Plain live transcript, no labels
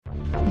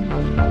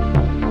Ladies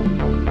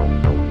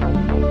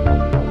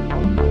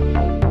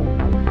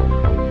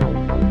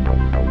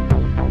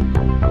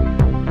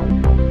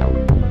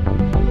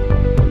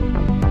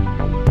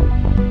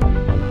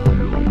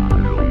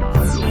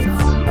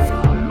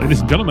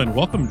and gentlemen,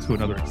 welcome to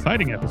another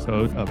exciting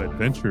episode of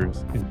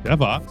Adventures in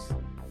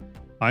DevOps.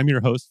 I'm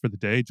your host for the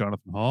day,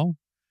 Jonathan Hall,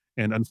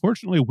 and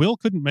unfortunately, Will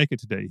couldn't make it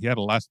today. He had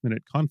a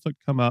last-minute conflict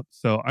come up,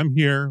 so I'm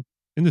here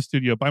in the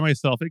studio by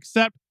myself,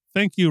 except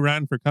thank you,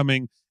 Ran, for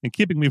coming and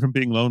keeping me from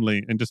being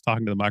lonely and just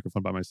talking to the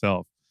microphone by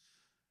myself.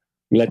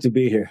 Glad to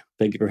be here.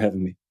 Thank you for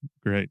having me.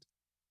 Great.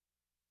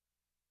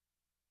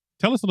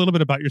 Tell us a little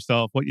bit about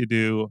yourself, what you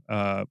do.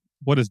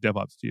 What is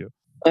DevOps to you?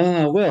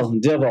 Well,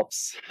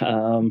 DevOps.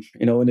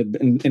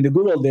 In the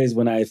good old days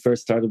when I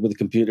first started with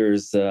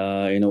computers,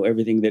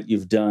 everything that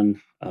you've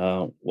done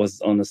was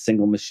on a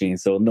single machine.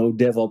 So no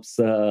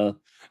DevOps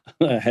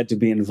had to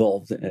be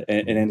involved at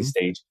any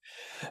stage.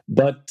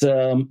 But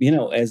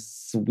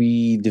as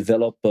we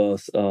develop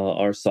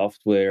our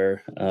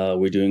software,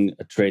 we're doing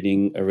a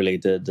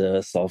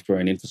trading-related software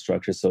and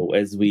infrastructure. So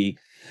as we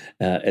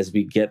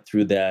get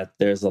through that,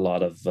 there's a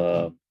lot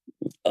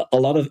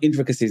of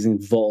intricacies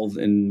involved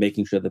in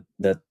making sure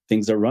that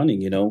things are running.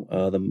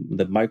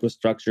 The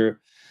microstructure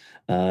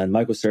and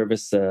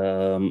microservice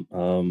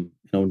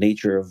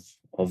nature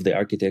of the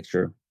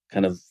architecture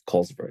kind of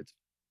calls for it.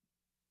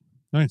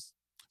 Nice.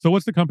 So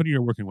what's the company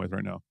you're working with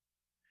right now?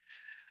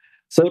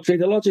 So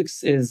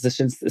Tradologics is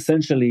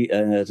essentially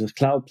a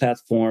cloud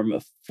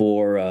platform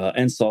for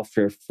and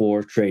software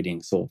for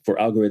trading, so for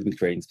algorithmic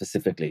trading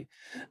specifically.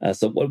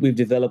 So what we've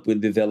developed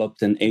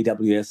an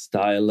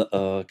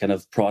AWS-style kind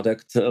of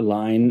product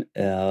line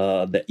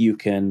that you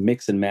can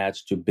mix and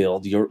match to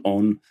build your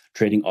own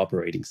trading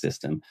operating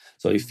system.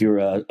 So if you're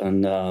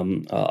an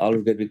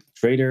algorithmic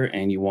trader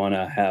and you want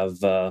to have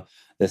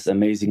this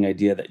amazing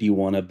idea that you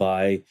want to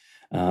buy,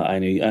 I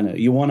know.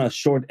 You want to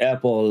short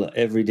Apple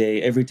every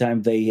day, every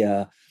time they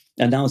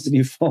announce a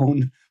new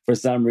phone for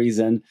some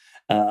reason.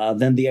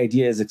 Then the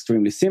idea is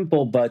extremely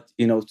simple, but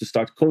to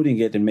start coding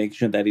it and make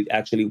sure that it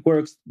actually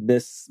works,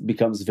 this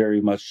becomes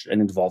very much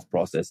an involved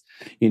process.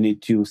 You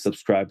need to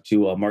subscribe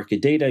to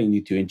market data. You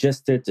need to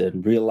ingest it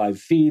in real live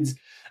feeds.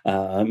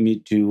 You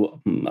need to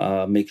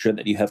make sure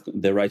that you have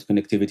the right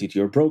connectivity to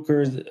your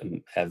brokers,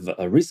 have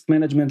a risk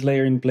management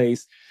layer in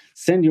place,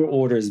 send your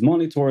orders,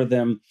 monitor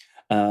them.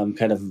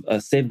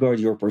 Safeguard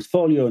your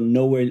portfolio,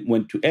 know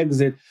when to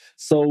exit.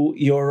 So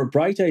your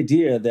bright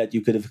idea that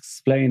you could have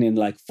explained in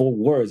like 4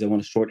 words, I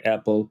want to short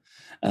Apple,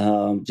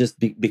 just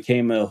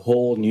became a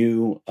whole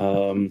new,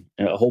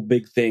 a whole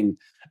big thing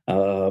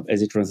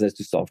as it translates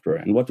to software.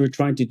 And what we're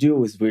trying to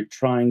do is we're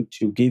trying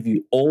to give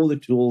you all the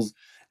tools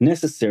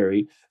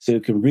necessary so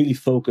you can really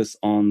focus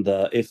on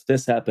if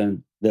this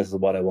happened, this is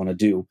what I want to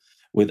do,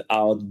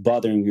 without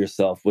bothering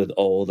yourself with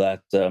all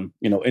that,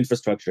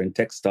 infrastructure and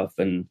tech stuff.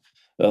 And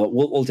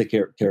we'll take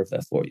care of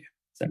that for you,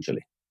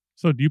 essentially.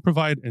 So do you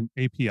provide an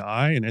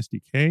API, an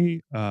SDK,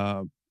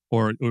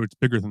 or it's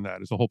bigger than that?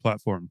 It's a whole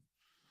platform?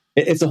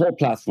 It's a whole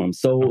platform.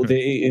 So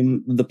okay.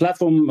 the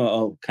platform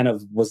kind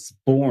of was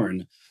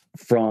born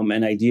from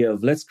an idea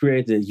of let's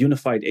create a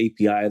unified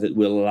API that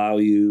will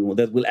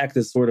act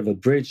as sort of a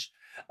bridge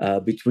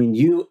between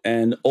you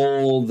and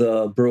all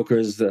the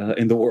brokers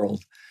in the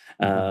world.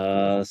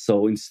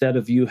 So instead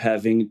of you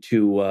having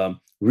to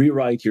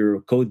rewrite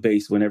your code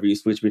base whenever you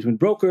switch between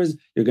brokers,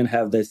 you're going to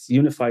have this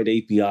unified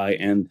API,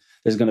 and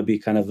there's going to be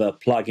kind of a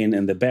plugin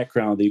in the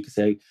background that you can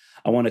say,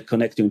 I want to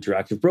connect to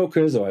Interactive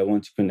Brokers, or I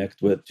want to connect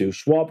to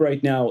Schwab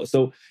right now.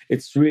 So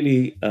it's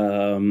really,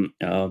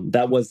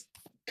 that was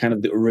kind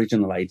of the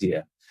original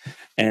idea.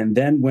 And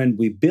then when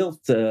we built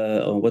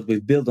what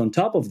we've built on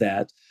top of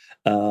that,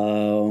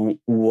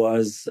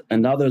 was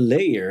another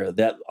layer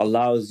that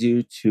allows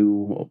you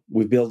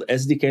we build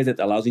SDK that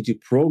allows you to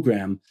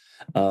program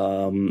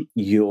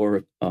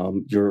your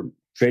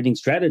trading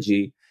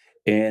strategy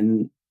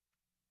in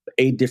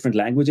 8 different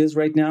languages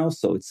right now.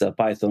 So it's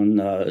Python,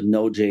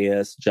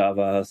 Node.js,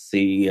 Java,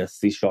 C,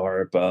 C#,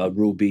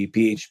 Ruby,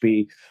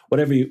 PHP,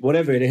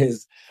 whatever it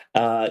is,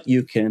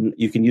 you can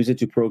use it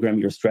to program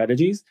your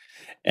strategies.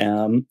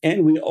 And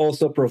we're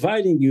also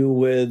providing you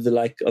with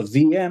like a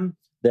VM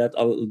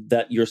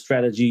that your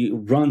strategy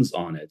runs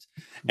on it.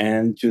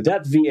 And to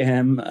that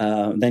VM,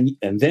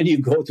 then you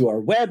go to our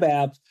web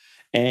app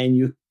and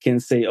you can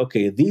say,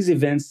 okay, these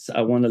events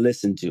I want to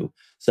listen to.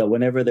 So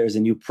whenever there's a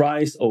new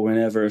price or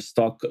whenever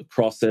stock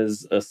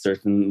crosses a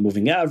certain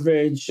moving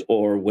average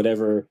or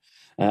whatever,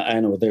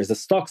 there's a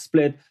stock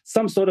split,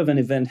 some sort of an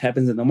event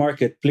happens in the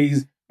market,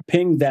 please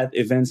ping that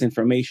event's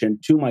information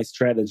to my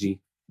strategy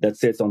that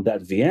sits on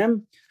that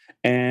VM.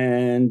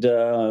 And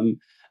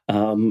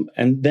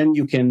then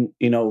you can,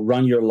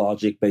 run your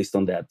logic based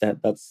on that.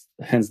 That's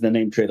hence the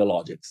name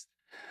Tradologics.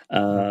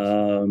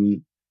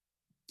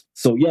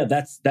 So yeah,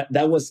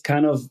 that was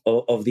kind of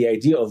the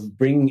idea of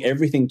bringing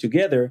everything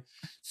together,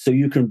 so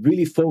you can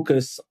really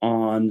focus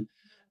on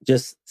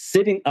just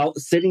sitting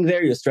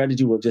there. Your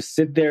strategy will just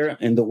sit there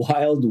in the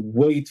wild,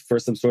 wait for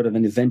some sort of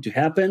an event to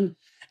happen,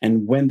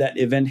 and when that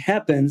event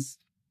happens,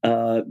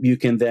 you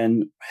can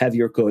then have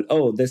your code.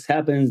 Oh, this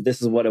happens.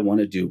 This is what I want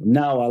to do.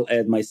 Now I'll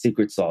add my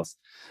secret sauce.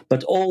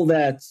 But all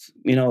that,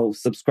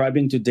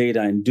 subscribing to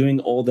data and doing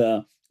all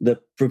the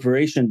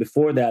preparation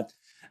before that,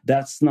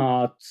 that's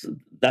not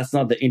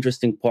the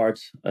interesting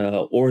part,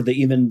 or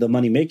even the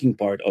money making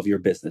part of your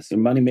business. The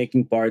money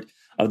making part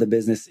of the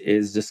business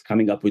is just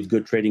coming up with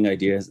good trading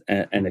ideas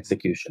and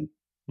execution.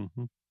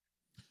 Mm-hmm.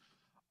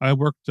 I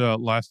worked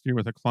last year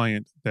with a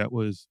client that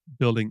was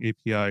building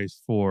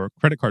APIs for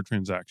credit card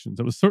transactions.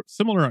 It was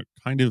similar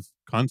kind of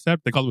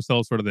concept. They call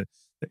themselves sort of the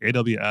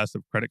AWS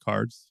of credit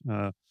cards.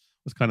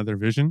 Was kind of their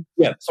vision.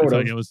 Yeah, sort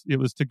of. It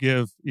was to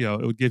give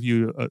it would give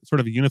you a sort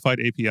of a unified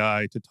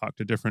API to talk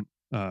to different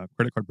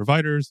credit card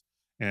providers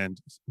and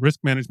risk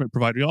management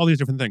providers, all these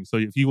different things. So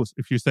if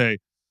you say,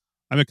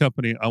 I'm a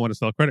company, I want to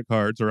sell credit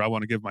cards, or I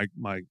want to give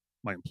my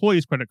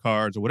employees credit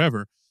cards or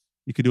whatever,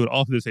 you could do it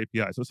all through this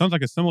API. So it sounds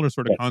like a similar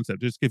sort of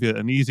concept. Just give you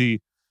an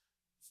easy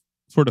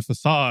sort of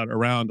facade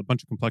around a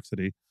bunch of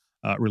complexity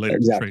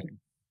related to trading.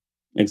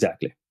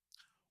 Exactly.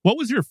 What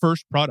was your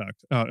first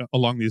product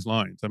along these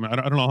lines? I mean, I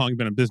don't know how long you've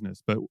been in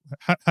business, but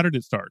how did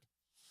it start?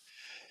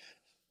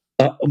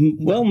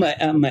 Well,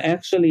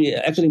 actually,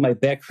 my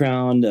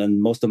background and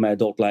most of my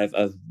adult life,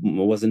 I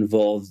was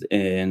involved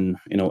in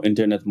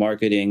internet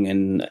marketing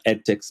and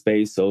ed tech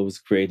space. So I was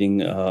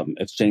creating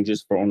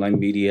exchanges for online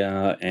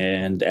media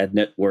and ad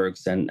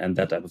networks and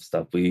that type of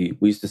stuff. We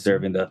used to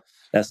serve in the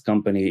last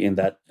company in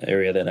that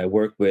area that I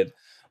worked with.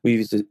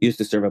 We used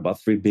to serve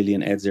about 3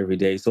 billion ads every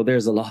day. So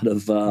there's a lot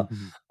of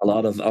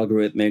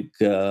algorithmic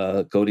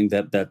coding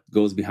that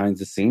goes behind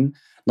the scene.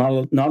 Not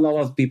a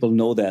lot of people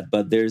know that,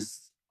 but there's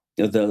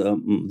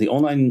the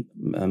online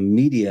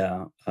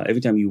media. Every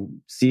time you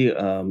see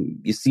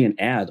an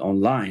ad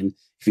online,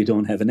 if you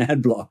don't have an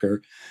ad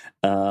blocker,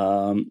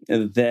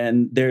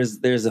 then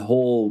there's a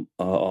whole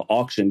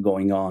auction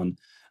going on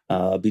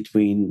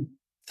between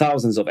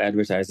thousands of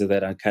advertisers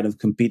that are kind of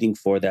competing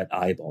for that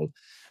eyeball.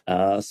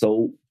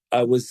 So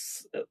that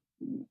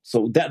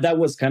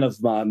was kind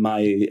of my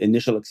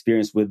initial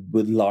experience with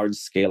large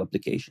scale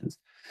applications.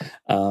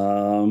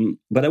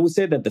 But I would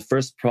say that the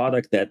first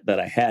product that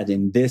I had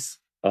in this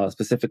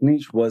specific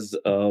niche was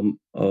a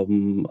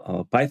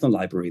Python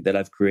library that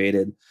I've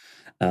created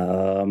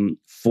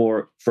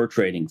for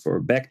trading,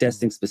 for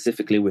backtesting,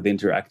 specifically with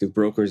interactive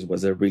brokers.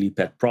 Was a really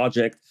pet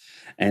project.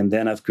 And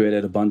then I've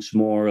created a bunch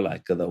more,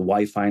 like the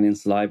Y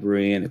Finance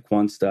library and the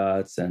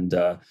QuantStats and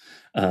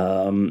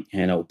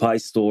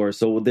PyStore.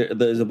 So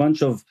there's a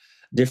bunch of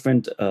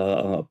different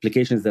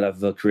applications that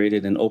I've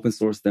created and open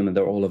sourced them, and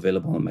they're all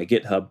available on my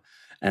GitHub.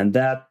 And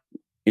that,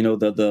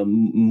 the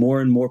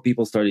more and more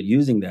people started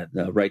using that.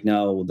 Right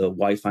now, the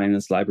Y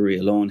Finance library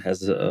alone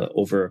has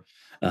over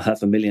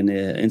 500,000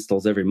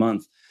 installs every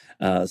month.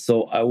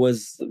 So I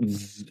was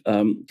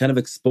kind of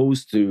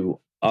exposed to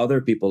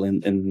other people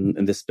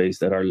in this space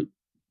that are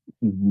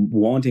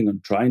wanting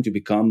and trying to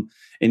become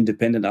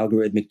independent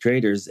algorithmic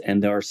traders,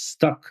 and they are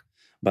stuck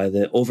by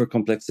the over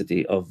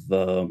complexity of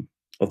the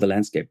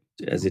landscape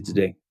as it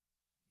today.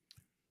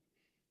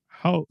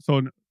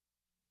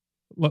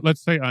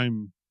 Let's say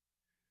I'm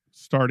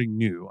starting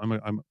new.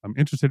 I'm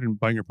interested in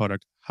buying your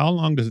product. How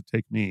long does it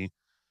take me,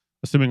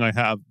 assuming I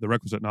have the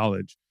requisite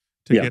knowledge,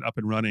 to get up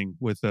and running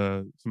with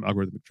some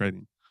algorithmic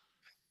trading?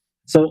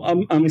 So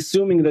I'm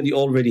assuming that you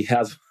already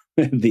have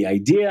the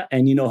idea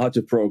and you know how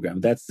to program.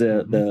 That's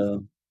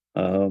the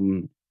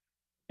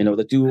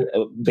two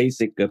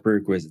basic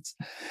prerequisites.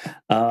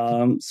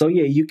 So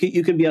yeah,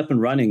 you can be up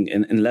and running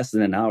in less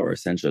than an hour,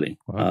 essentially.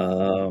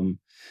 Wow.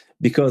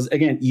 Because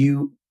again,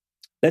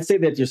 let's say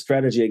that your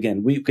strategy,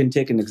 again, we can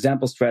take an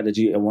example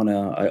strategy.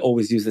 I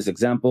always use this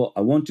example.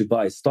 I want to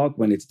buy stock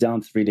when it's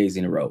down 3 days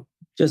in a row,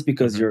 just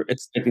because you're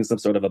expecting some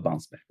sort of a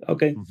bounce back.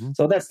 Okay.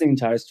 So that's the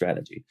entire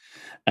strategy.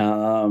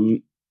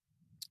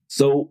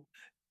 So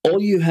all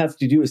you have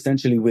to do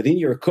essentially within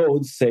your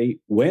code, say,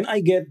 when I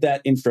get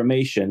that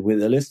information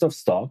with a list of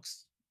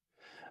stocks,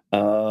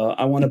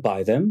 I want to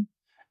buy them.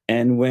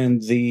 And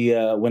when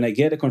I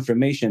get a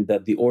confirmation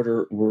that the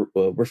order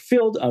were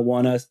filled, I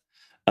want to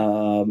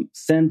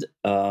send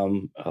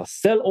a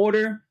sell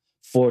order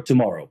for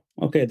tomorrow.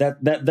 Okay,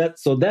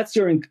 so that's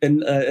your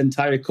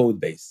entire code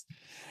base.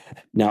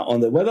 Now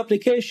on the web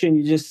application,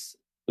 you just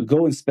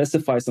go and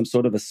specify some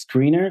sort of a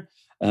screener.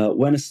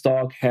 When a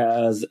stock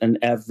has an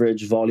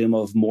average volume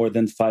of more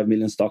than 5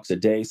 million stocks a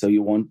day, so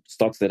you want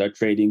stocks that are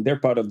trading, they're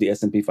part of the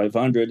S&P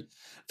 500.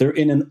 They're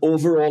in an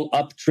overall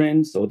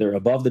uptrend, so they're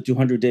above the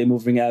 200-day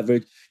moving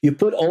average. You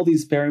put all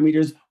these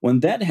parameters.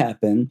 When that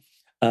happens,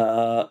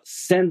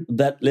 send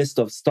that list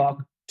of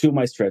stock to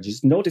my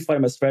strategist. Notify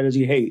my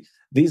strategy, hey,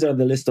 these are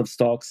the list of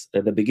stocks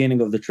at the beginning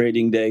of the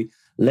trading day.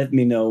 Let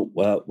me know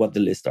what the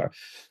lists are.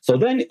 So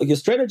then your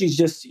strategy is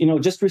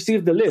just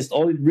receive the list.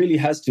 All it really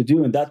has to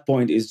do at that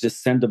point is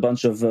just send a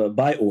bunch of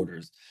buy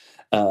orders.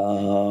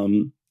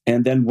 And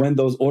then when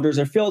those orders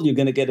are filled, you're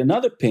going to get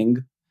another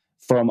ping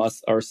from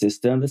our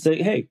system that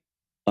say, hey,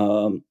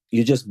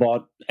 you just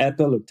bought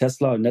Apple or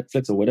Tesla or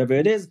Netflix or whatever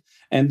it is.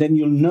 And then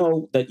you'll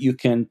know that you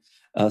can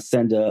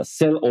send a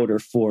sell order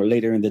for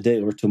later in the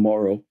day or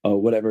tomorrow,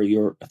 whatever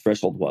your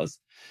threshold was.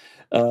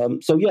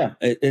 So yeah,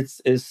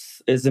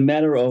 it's a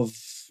matter of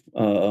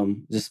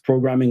just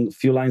programming a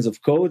few lines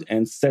of code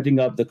and setting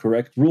up the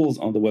correct rules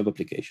on the web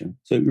application.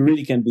 So it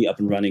really can be up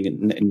and running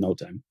in no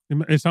time.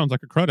 It sounds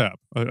like a CRUD app.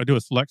 I do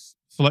a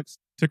select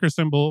ticker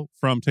symbol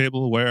from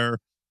table where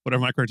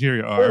whatever my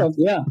criteria are.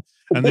 Yeah.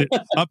 And the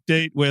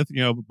update with,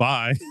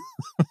 buy.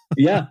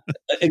 Yeah,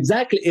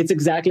 exactly. It's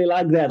exactly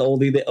like that.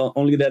 Only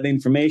that the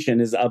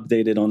information is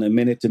updated on a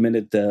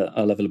minute-to-minute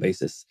level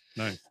basis.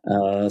 Nice.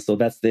 So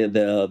that's the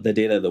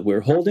data that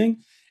we're holding.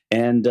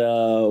 And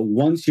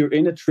once you're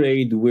in a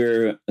trade,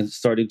 we're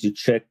starting to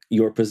check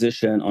your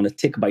position on a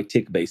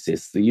tick-by-tick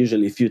basis, so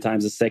usually a few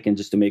times a second,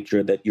 just to make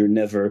sure that you're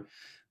never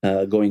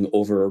going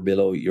over or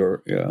below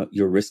your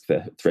risk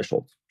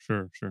threshold.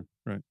 Sure,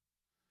 right.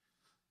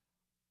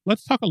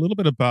 Let's talk a little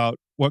bit about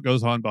what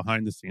goes on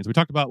behind the scenes. We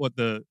talked about what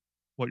your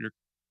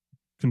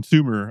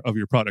consumer of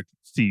your product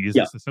sees.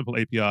 Yeah. It's a simple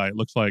API. It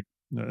looks like,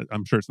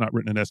 I'm sure it's not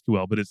written in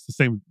SQL, but it's the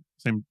same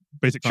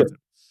basic concept. Sure.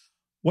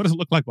 What does it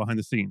look like behind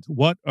the scenes?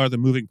 What are the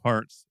moving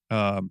parts?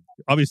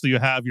 Obviously, you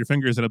have your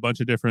fingers in a bunch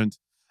of different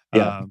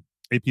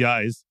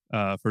APIs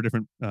for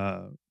different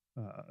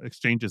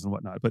exchanges and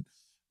whatnot. But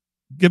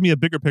give me a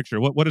bigger picture.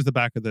 What does the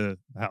back of the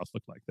house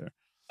look like there?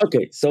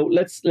 Okay, so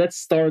let's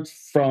start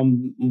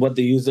from what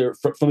the user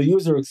from a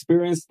user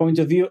experience point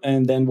of view,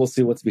 and then we'll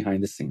see what's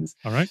behind the scenes.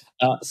 All right.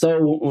 So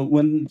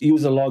when the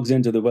user logs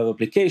into the web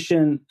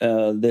application,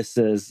 this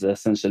is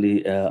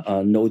essentially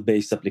a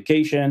node-based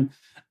application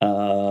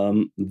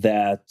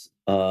that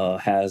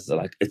has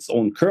like its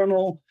own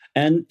kernel,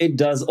 and it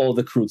does all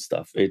the crude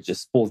stuff. It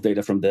just pulls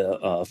data from the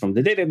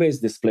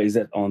database, displays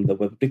it on the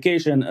web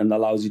application, and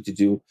allows you to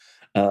do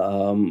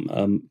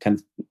to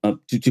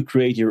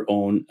create your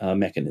own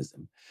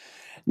mechanism.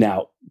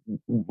 Now,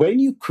 when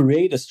you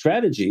create a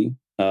strategy,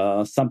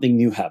 something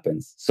new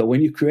happens. So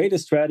when you create a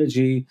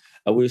strategy,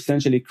 we're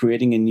essentially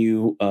creating a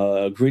new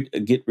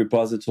Git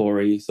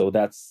repository. So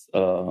that's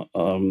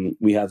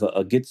we have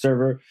a Git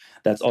server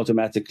that's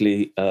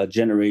automatically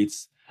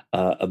generates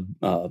a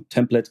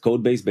template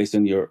code base based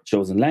on your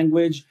chosen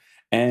language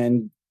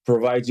and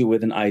provides you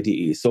with an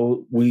IDE.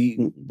 So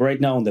we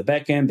right now on the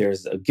back end,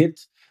 there's a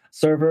Git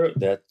server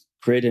that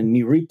created a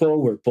new repo.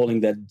 We're pulling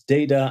that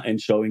data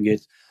and showing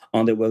it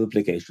on the web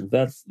application.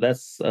 That's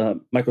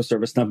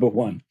microservice number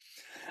one.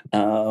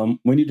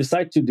 When you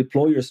decide to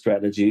deploy your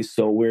strategy,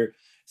 so we're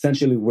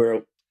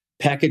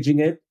packaging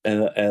it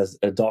as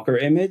a Docker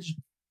image,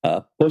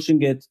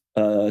 pushing it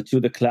to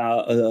the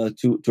cloud,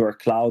 to our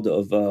cloud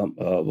of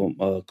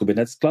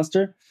Kubernetes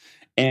cluster,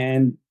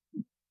 and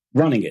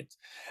running it.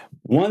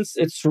 Once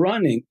it's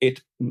running,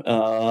 it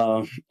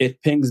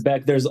pings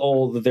back. There's a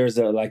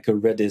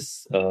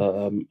Redis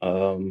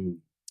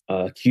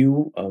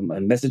queue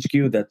and message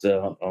queue that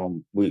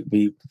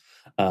we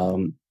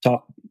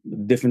talk,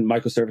 different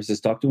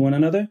microservices talk to one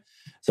another.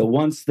 So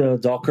once the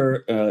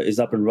Docker is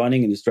up and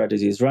running and the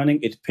strategy is running,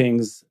 it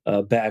pings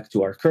back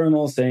to our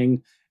kernel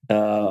saying,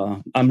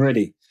 I'm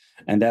ready.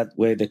 And that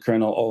way the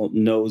kernel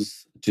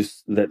knows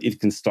that it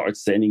can start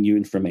sending you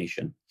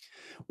information.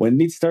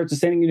 When it starts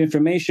sending you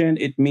information,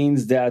 it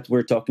means that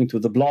we're talking to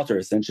the blotter,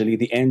 essentially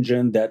the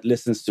engine that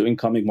listens to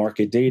incoming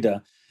market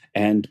data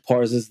and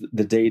parses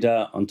the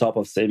data on top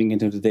of saving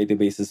into the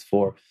databases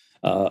for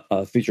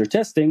future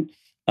testing.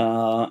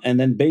 And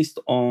then based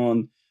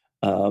on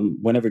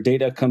whenever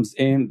data comes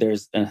in,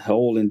 there's a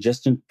whole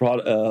ingestion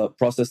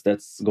process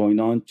that's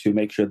going on to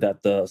make sure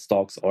that the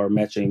stocks are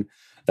matching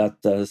that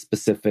your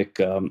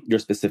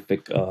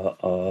specific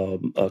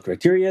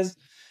criterias.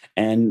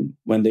 And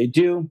when they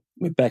do,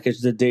 we package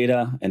the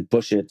data and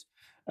push it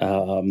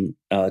to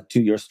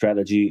your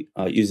strategy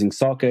using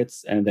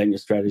sockets, and then your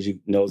strategy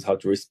knows how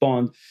to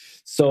respond.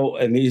 So,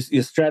 and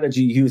your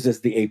strategy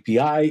uses the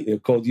API. Your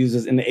code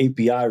uses an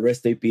API,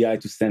 REST API,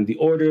 to send the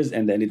orders,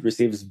 and then it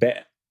receives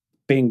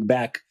ping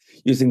back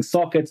using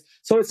sockets.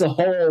 So it's a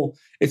whole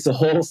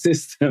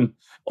system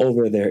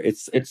over there.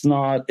 It's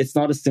not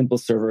a simple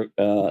server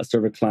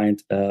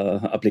client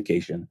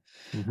application.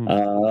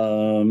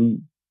 Mm-hmm.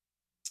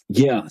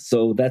 Yeah,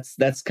 so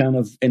that's kind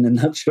of in a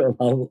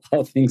nutshell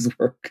how things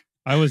work.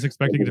 I was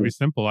expecting it to be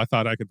simple. I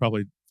thought I could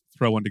probably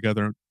throw one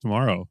together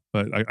tomorrow,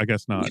 but I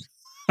guess not.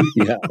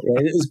 Yeah,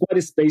 it's quite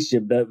a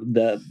spaceship.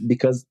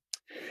 Because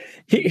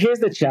here's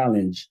the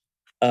challenge.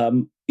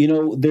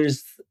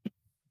 There's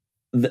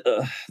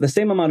the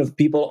same amount of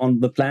people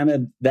on the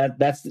planet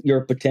that's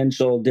your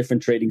potential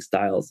different trading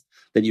styles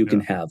that you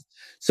can have.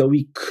 So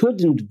we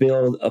couldn't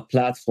build a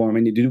platform,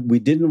 and we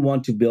didn't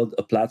want to build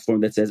a platform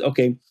that says,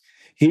 okay,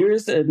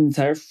 here's an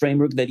entire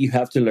framework that you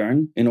have to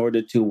learn in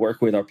order to work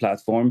with our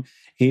platform.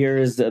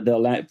 Here's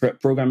the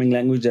programming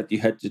language that you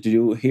had to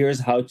do.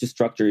 Here's how to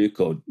structure your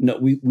code. No,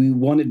 we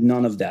wanted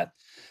none of that.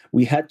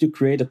 We had to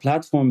create a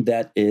platform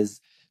that is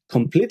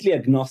completely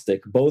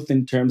agnostic, both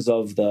in terms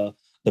of the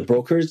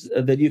brokers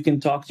that you can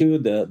talk to,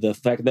 the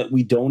fact that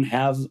we don't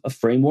have a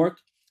framework.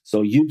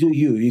 So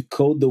you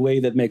code the way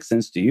that makes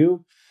sense to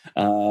you.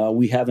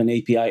 We have an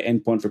API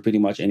endpoint for pretty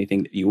much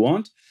anything that you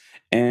want.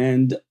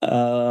 and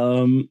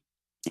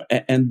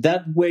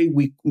that way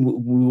we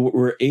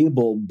were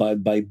able, by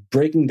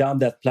breaking down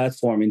that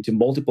platform into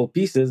multiple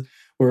pieces,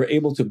 we were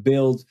able to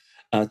build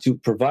to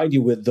provide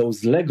you with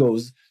those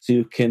Legos so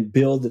you can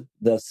build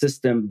the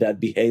system that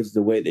behaves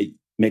the way that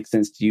makes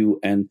sense to you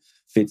and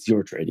fits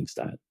your trading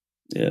style,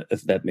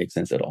 if that makes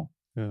sense at all.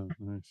 Yeah,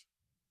 nice.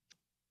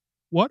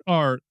 What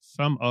are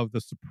some of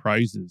the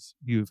surprises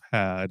you've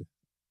had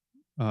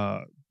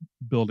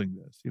building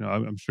this?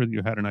 I'm sure that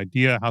you had an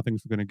idea how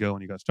things were going to go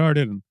when you got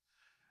started, and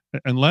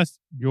unless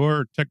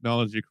your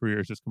technology career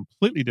is just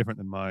completely different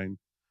than mine,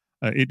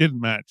 it didn't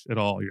match at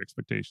all your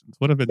expectations.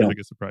 What have been the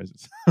biggest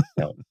surprises?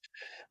 No.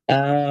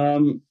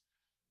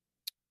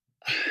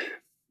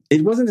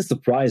 It wasn't a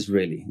surprise,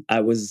 really.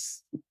 I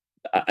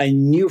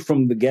knew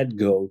from the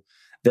get-go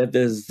that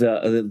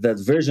that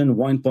version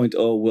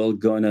 1.0 will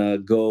gonna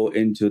go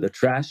into the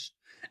trash,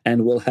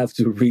 and we'll have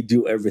to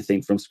redo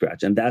everything from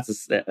scratch. And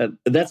that's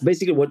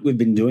basically what we've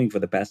been doing for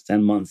the past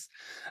 10 months.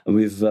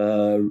 We've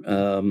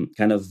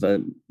kind of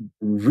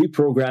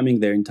reprogramming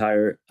their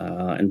entire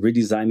and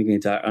redesigning the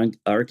entire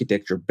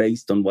architecture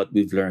based on what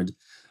we've learned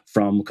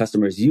from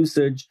customers'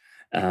 usage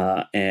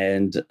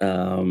and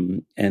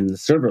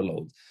server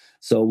load.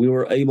 So we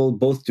were able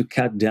both to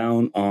cut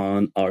down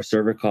on our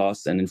server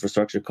costs and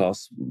infrastructure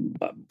costs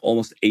by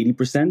almost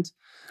 80%,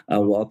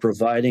 while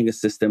providing a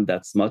system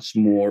that's much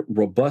more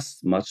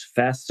robust, much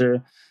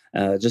faster,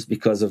 just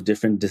because of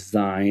different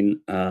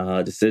design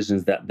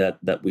decisions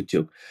that we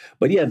took.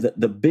 But yeah,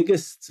 the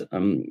biggest,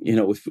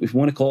 if you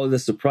want to call it a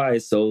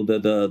surprise, so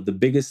the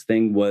biggest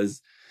thing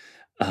was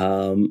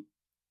the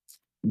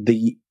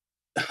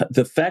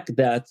the fact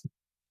that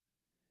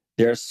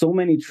there are so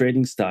many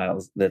trading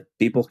styles that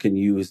people can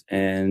use,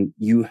 and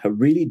you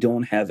really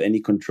don't have any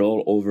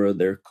control over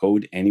their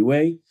code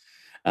anyway.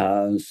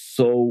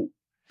 So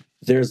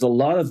there's a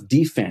lot of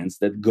defense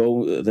that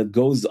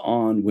goes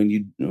on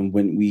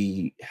when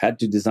we had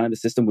to design the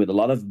system with a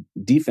lot of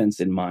defense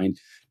in mind,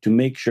 to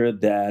make sure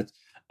that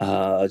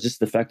just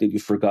the fact that you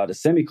forgot a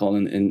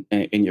semicolon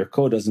in your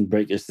code doesn't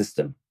break your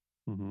system.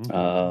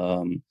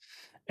 Mm-hmm.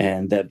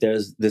 And that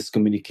there's this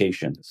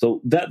communication.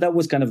 So that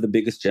was kind of the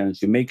biggest challenge,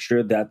 to make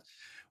sure that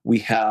we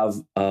have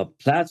a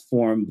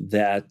platform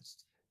that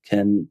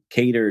can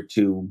cater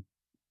to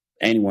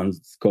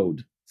anyone's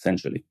code,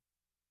 essentially.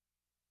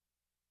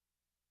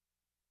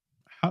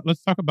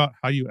 Let's talk about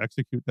how you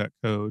execute that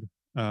code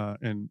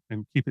and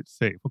keep it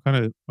safe. What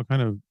kind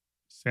of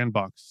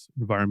sandbox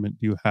environment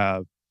do you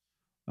have,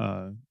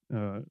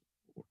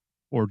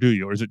 or do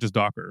you, or is it just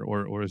Docker,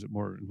 or is it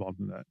more involved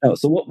in that?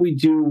 So what we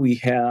do, we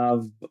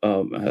have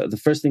the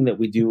first thing that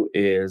we do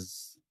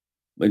is,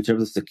 in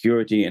terms of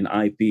security and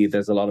IP,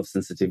 there's a lot of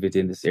sensitivity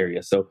in this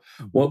area. So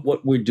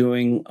what we're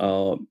doing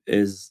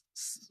is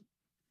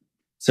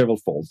several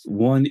folds.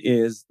 One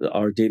is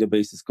our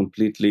database is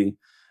completely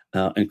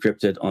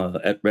encrypted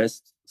at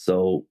rest,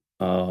 so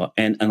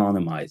and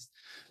anonymized.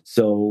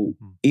 So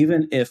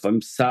even if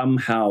I'm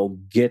somehow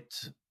get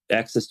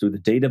access to the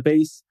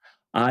database,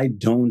 I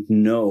don't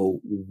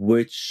know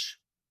which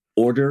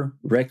order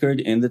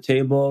record in the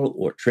table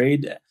or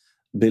trade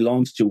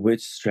belongs to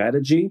which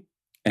strategy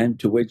and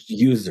to which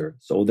user.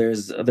 So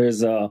there's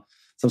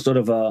some sort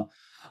of a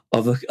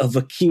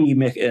key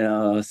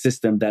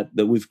system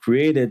that we've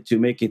created to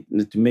make it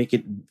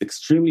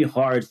extremely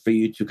hard for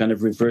you to kind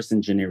of reverse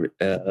engineer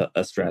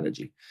a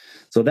strategy.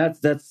 So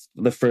that's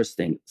the first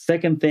thing.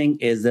 Second thing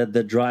is that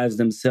the drives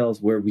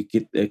themselves, where we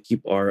keep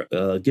our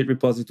Git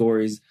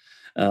repositories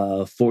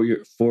for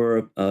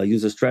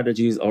user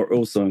strategies, are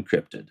also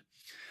encrypted.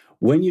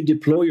 When you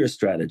deploy your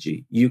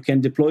strategy, you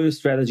can deploy your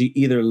strategy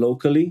either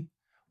locally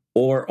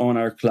or on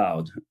our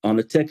cloud. On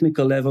a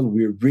technical level,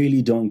 we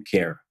really don't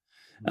care.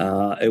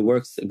 It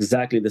works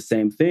exactly the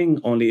same thing.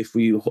 Only if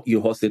you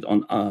host it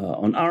on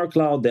our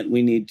cloud, then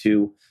we need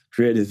to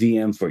create a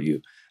VM for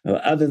you.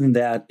 Other than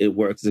that, it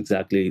works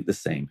exactly the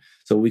same.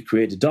 So we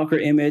create a Docker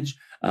image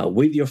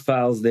with your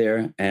files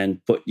there,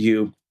 and put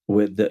you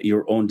with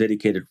your own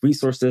dedicated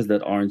resources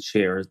that aren't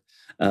shared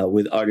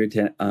with other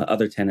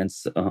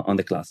tenants on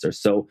the cluster.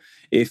 So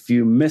if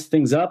you mess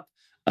things up,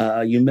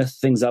 you mess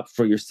things up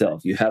for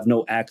yourself. You have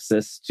no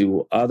access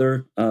to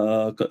other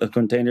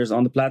containers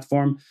on the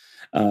platform.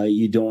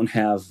 You don't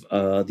have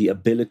the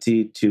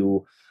ability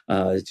to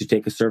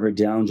take a server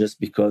down just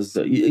because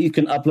you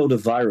can upload a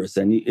virus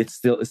and it's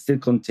still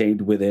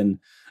contained within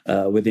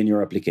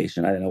your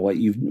application. I don't know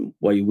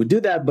why you would do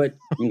that, but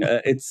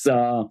it's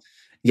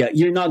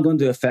you're not going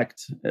to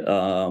affect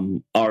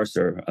our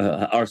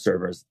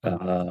servers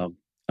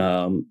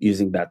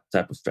using that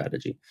type of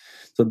strategy.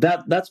 So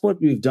that's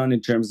what we've done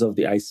in terms of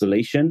the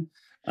isolation.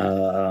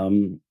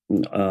 It's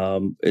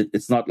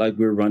not like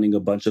we're running a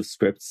bunch of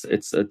scripts.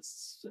 It's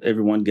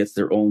everyone gets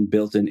their own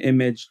built-in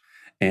image,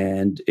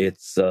 and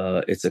it's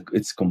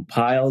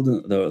compiled.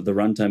 The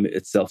runtime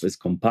itself is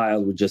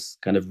compiled. We're just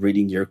kind of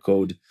reading your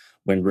code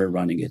when we're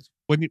running it.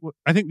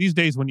 I think these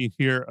days when you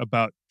hear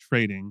about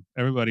trading,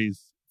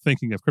 everybody's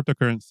thinking of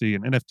cryptocurrency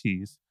and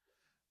NFTs.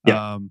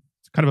 Yeah.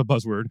 It's kind of a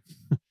buzzword.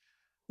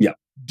 Yeah.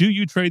 Do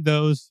you trade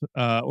those,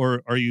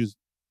 or are you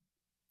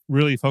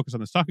really focused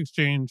on the stock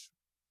exchange?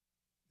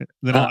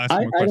 Then I'll ask you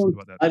more questions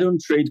about that. I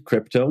don't trade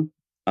crypto.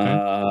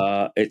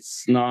 Okay.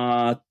 It's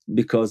not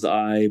because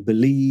I'm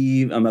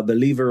a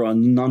believer or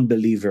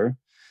non-believer.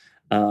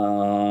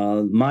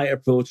 My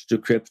approach to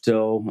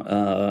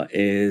crypto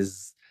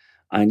is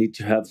I need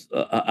to have.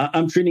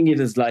 I'm treating it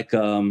as like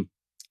an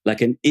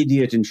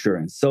idiot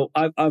insurance. So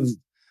I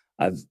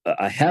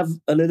have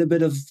a little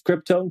bit of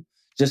crypto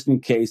just in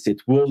case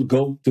it will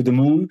go to the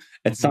moon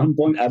at some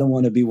point. I don't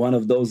want to be one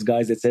of those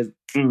guys that says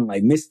I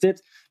missed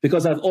it,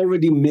 because I've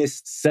already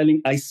missed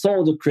selling. I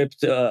sold a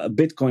crypto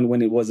Bitcoin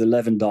when it was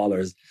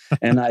 $11,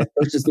 and I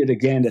purchased it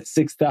again at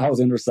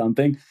 6,000 or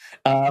something.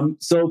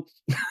 So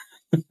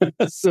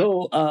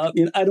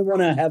I don't want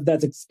to have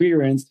that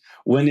experience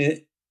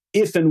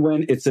if and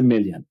when it's a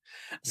million.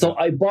 So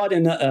I bought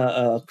in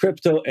a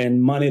crypto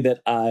and money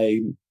that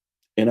I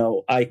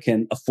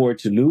can afford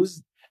to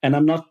lose, and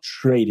I'm not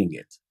trading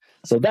it.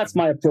 So that's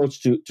my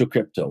approach to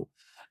crypto.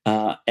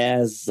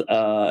 As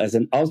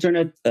an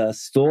alternate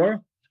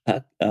store,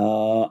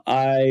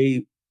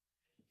 I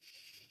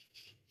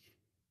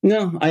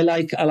no, I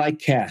like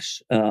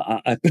cash.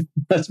 I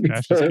much Cash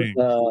is prefer,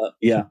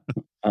 king.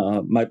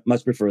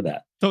 much prefer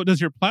that. So does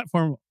your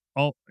platform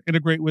all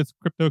integrate with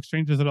crypto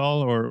exchanges at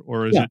all,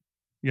 or is Yeah. it?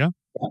 Yeah.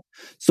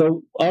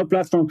 So our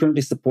platform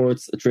currently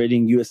supports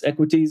trading U.S.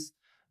 equities,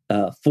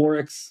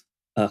 forex,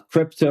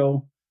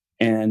 crypto,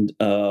 and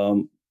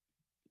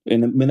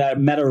in a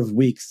matter of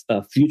weeks,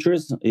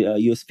 futures,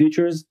 U.S.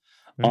 futures,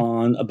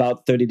 on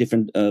about 30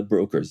 different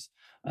brokers.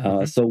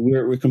 So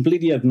we're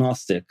completely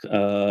agnostic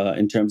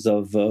in terms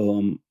of.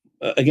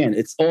 Again,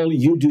 it's all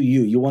you do.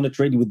 You want to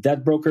trade with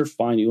that broker,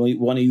 fine. You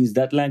want to use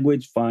that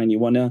language, fine. You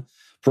want to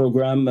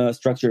program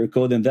structure your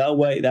code in that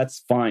way, that's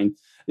fine.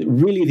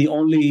 Really, the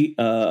only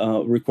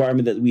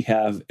requirement that we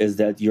have is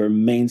that your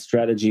main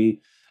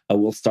strategy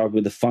will start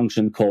with a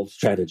function called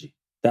strategy.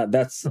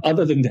 That's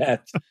other than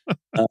that,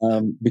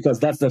 because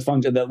that's the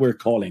function that we're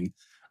calling.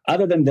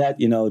 Other than that,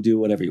 do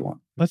whatever you want.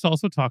 Let's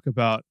also talk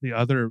about the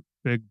other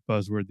big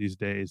buzzword these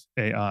days,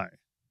 AI.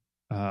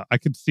 I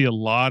could see a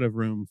lot of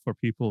room for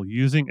people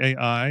using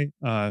AI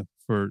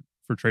for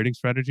trading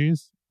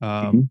strategies.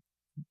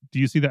 Do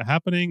you see that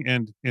happening?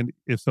 And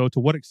if so, to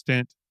what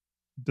extent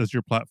does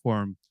your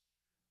platform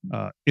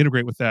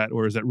integrate with that,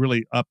 or is that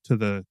really up to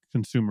the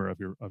consumer of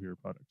your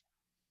product?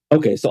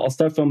 Okay, so I'll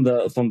start from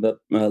the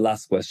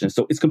last question.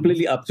 So it's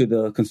completely up to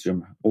the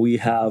consumer. We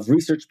have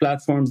research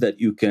platforms that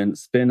you can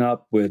spin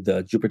up with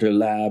Jupyter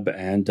Lab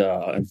and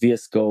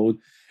VS Code,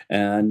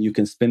 and you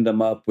can spin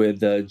them up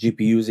with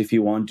GPUs if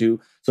you want to.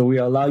 So we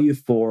allow you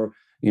for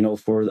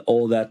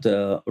all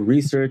that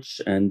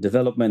research and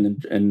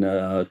development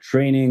and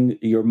training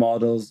your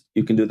models.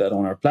 You can do that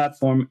on our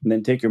platform, and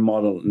then take your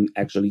model and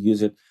actually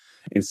use it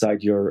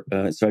inside your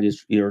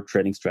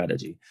trading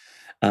strategy.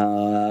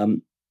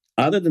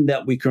 Other than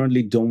that, we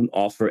currently don't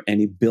offer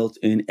any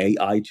built-in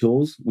AI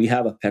tools. We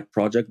have a pet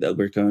project that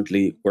we're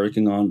currently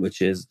working on, which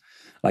is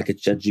like a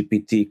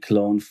ChatGPT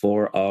clone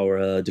for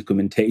our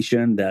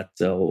documentation that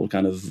will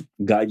kind of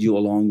guide you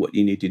along what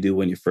you need to do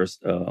when you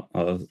first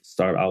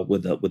start out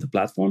with the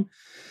platform.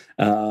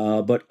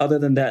 But other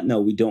than that, no,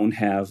 we don't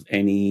have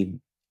any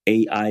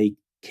AI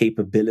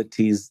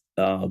capabilities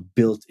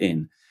built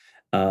in.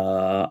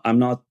 I'm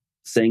not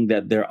saying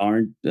that there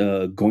aren't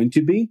going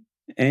to be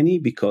any,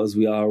 because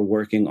we are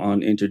working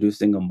on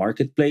introducing a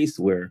marketplace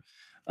where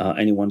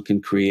anyone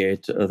can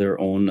create their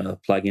own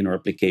plugin or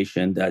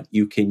application that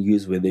you can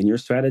use within your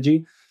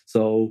strategy.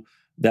 So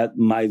that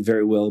might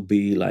very well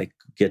be like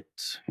get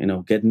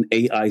an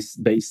AI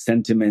based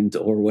sentiment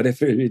or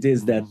whatever it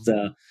is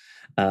that.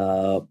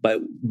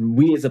 But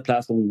we as a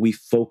platform, we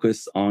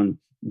focus on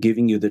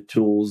giving you the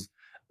tools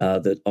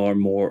that are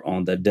more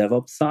on the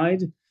DevOps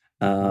side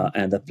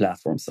and the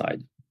platform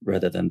side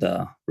rather than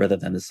the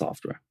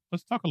software.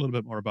 Let's talk a little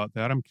bit more about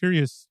that. I'm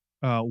curious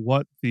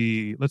what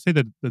let's say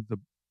the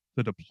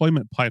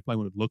deployment pipeline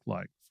would look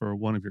like for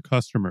one of your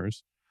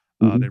customers.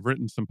 They've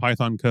written some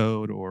Python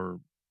code or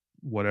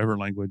whatever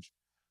language.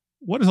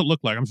 What does it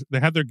look like?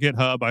 They have their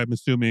GitHub, I'm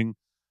assuming.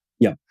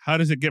 Yeah. How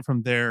does it get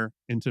from there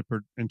into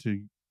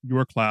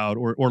your cloud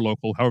or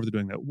local, however they're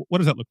doing that? What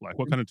does that look like?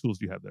 What kind of tools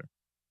do you have there?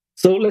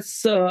 So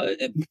let's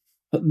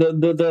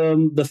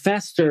the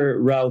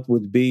faster route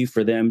would be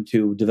for them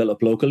to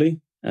develop locally,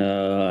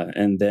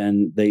 and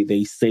then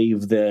they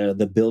save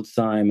the build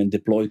time and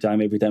deploy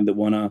time every time they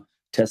want to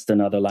test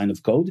another line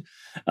of code.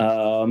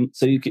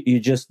 So you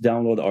just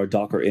download our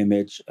Docker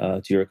image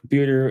to your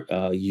computer.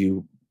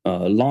 You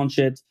launch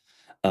it.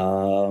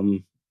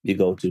 You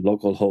go to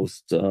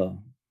localhost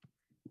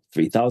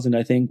 3000,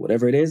 I think,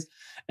 whatever it is,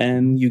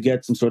 and you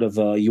get some sort of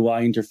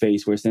UI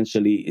interface where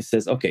essentially it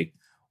says, okay,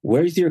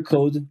 where is your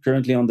code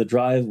currently on the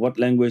drive? What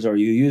language are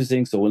you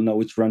using? So we'll know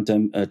which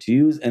runtime to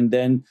use. And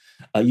then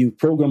you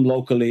program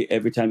locally.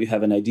 Every time you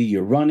have an ID,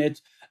 you run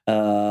it,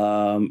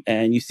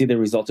 and you see the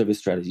results of your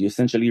strategy. You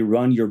essentially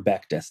run your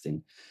back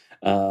testing.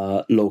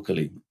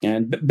 locally.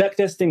 And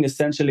backtesting,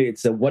 essentially,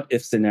 it's a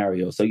what-if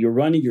scenario. So you're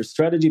running your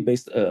strategy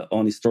based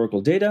on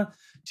historical data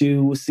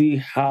to see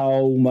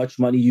how much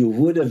money you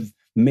would have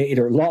made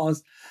or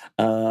lost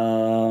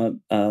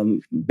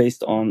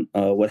based on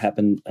what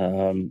happened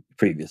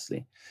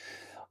previously.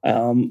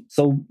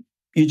 So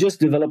you just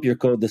develop your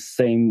code the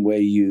same way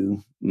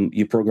you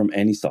program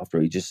any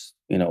software. You just,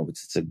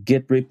 it's a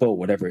Git repo,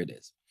 whatever it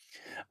is.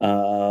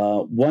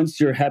 Once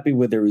you're happy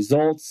with the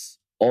results,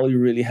 all you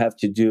really have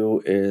to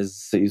do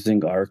is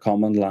using our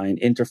command line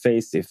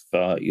interface. If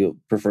you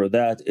prefer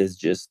that, is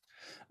just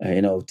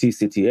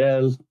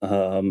TCTL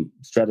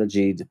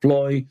strategy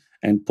deploy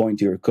and point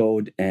to your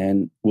code,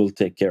 and we'll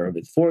take care of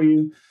it for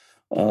you.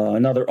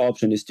 Another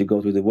option is to go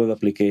to the web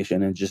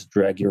application and just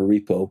drag your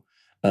repo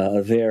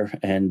there,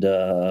 and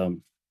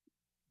we'll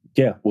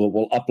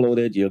upload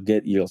it.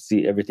 You'll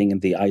see everything in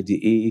the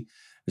IDE,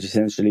 which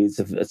essentially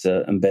it's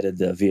a embedded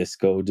VS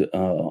Code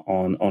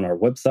on our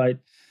website.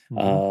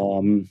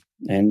 Mm-hmm.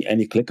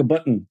 And you click a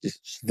button,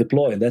 just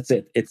deploy. That's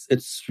it.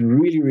 It's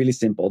really, really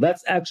simple.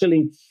 That's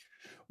actually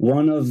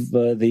one of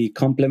the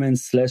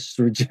compliments /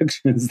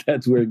 rejections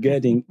that we're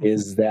getting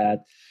is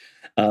that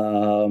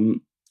a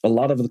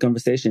lot of the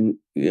conversation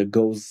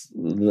goes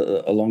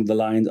along the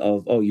line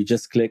of, oh, you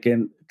just click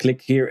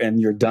here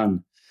and you're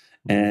done.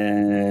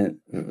 And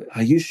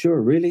are you sure?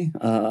 Really?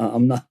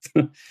 I'm not.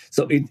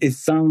 So it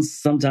sounds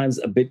sometimes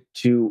a bit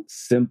too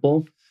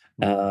simple.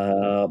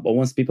 But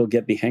once people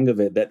get the hang of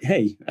it, that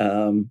hey,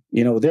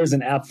 there's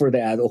an app for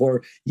that,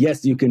 or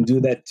yes, you can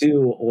do that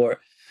too, or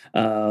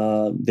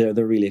they're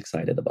really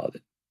excited about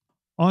it.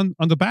 On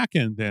the back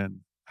end,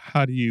 then,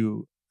 how do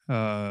you?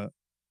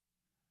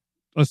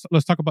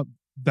 Let's talk about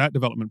that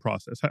development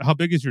process. How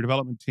big is your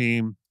development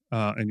team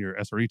and your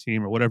SRE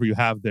team, or whatever you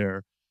have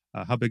there?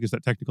 How big is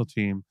that technical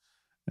team?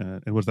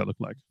 And what does that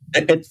look like?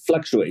 It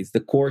fluctuates.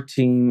 The core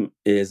team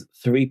is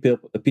 3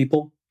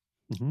 people.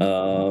 Mm-hmm.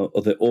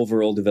 The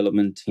overall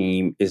development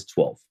team is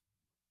 12.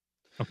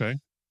 Okay.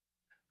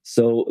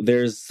 So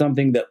there's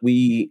something that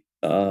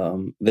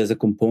there's a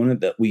component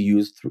that we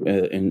use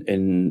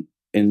in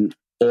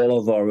all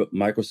of our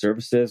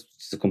microservices.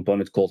 It's a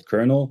component called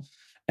kernel,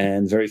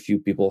 and very few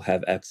people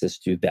have access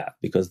to that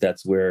because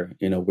that's where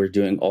we're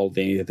doing all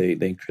the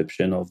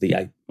encryption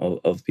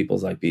of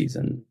people's IPs,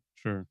 and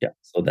sure,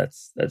 so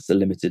that's a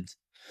limited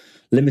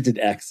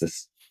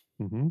access.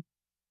 Mm-hmm.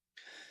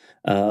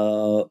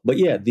 But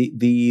yeah,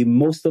 the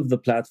most of the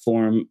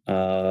platform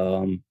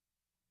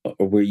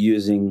we're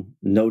using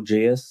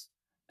Node.js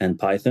and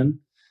Python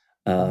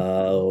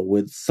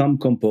with some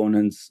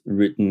components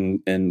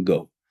written in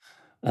Go.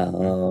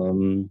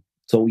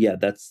 So yeah,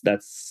 that's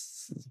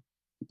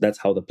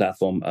how the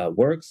platform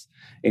works.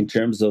 In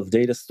terms of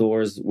data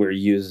stores, we're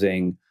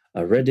using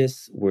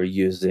Redis, we're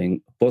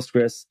using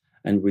Postgres,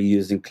 and we're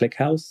using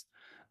ClickHouse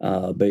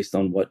based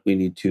on what we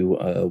need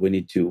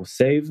to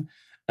save.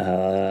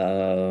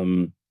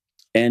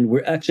 And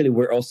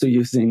we're also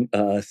using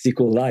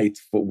SQLite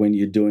for when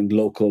you're doing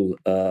local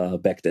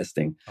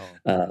backtesting.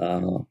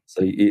 So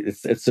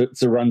it's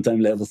a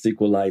runtime level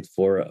SQLite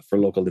for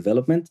local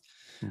development.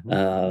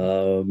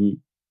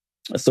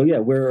 So yeah,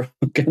 we're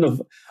kind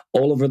of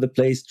all over the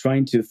place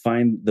trying to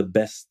find the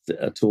best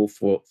tool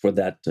for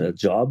that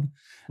job.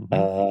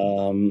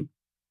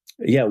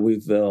 Yeah,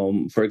 we've,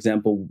 for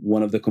example,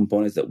 one of the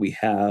components that we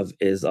have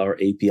is our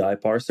API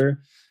parser.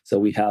 So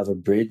we have a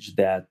bridge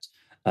that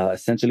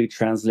essentially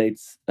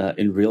translates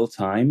in real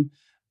time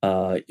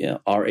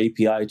our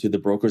API to the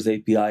broker's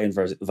API and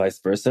vice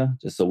versa.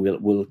 Just so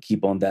we'll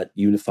keep on that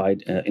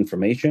unified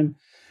information.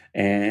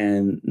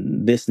 And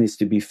this needs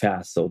to be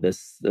fast. So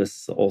this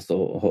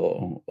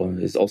also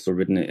is also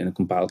written in a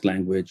compiled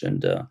language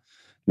and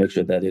make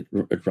sure that it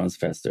runs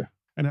faster.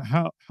 And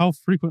how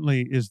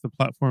frequently is the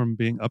platform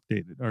being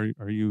updated?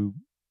 Are you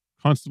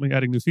constantly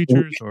adding new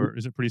features, or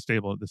is it pretty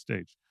stable at this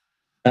stage?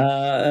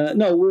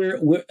 No, we're.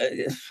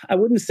 I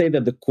wouldn't say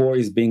that the core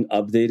is being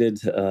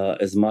updated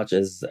as much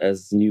as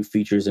new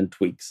features and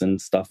tweaks and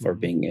stuff are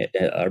being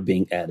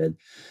added.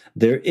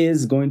 There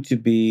is going to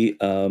be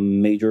a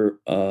major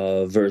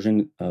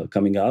version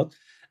coming out.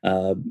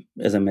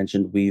 As I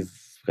mentioned, we've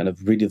kind of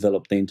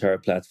redeveloped the entire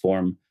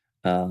platform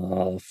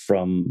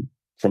from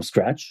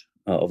scratch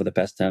over the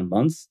past 10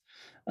 months,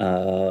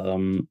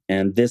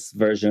 and this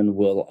version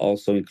will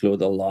also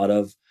include a lot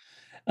of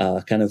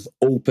kind of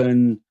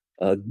open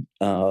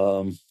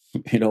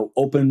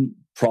open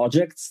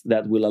projects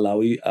that will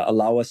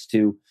allow us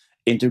to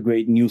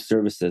integrate new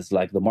services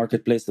like the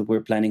marketplace that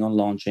we're planning on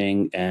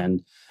launching,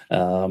 and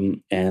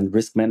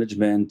risk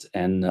management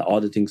and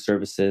auditing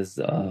services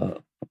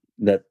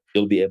that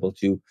you'll be able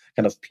to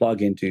kind of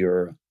plug into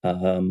your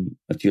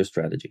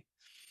strategy.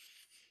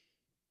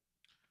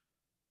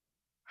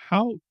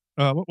 How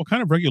what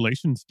kind of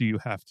regulations do you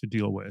have to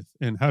deal with,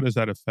 and how does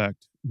that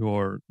affect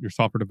your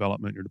software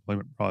development, your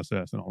deployment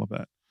process, and all of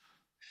that?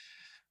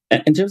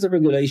 In terms of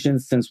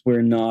regulations, since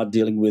we're not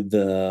dealing with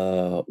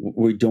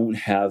we don't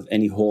have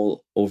any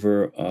hold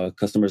over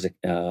customers'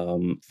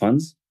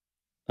 funds.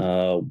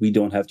 we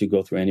don't have to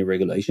go through any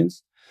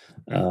regulations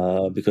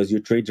because you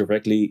trade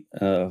directly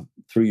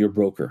through your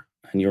broker,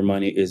 and your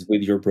money is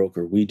with your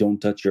broker. We don't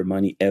touch your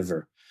money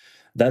ever.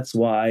 That's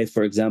why,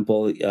 for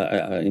example,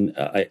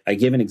 I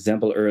gave an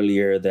example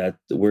earlier that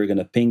we're going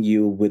to ping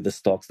you with the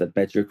stocks that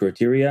met your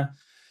criteria.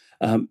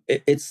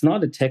 It's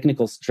not a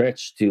technical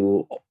stretch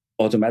to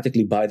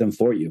automatically buy them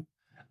for you.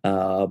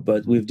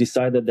 But we've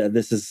decided that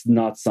this is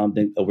not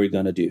something that we're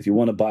going to do. If you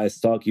want to buy a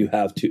stock, you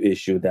have to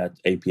issue that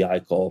API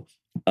call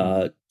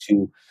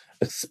to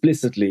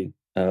explicitly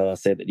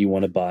say that you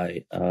want to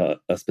buy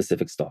a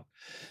specific stock.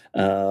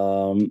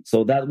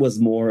 So that was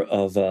more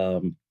of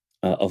an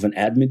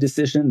admin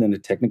decision than a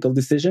technical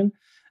decision,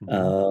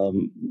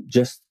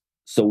 just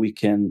so we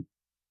can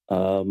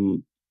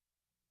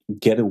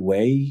get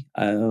away,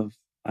 I don't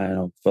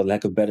know, for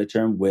lack of a better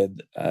term, with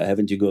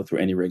having to go through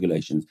any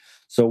regulations.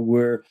 So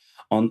we're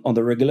on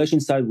the regulation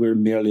side, we're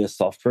merely a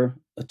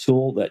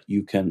tool that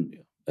you can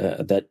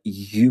that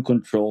you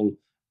control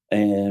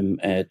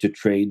to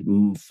trade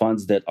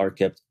funds that are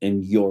kept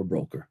in your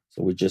broker.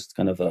 So we're just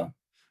kind of a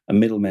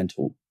middleman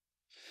tool.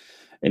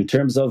 In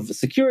terms of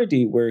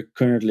security, we're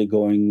currently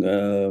going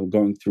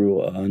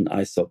through an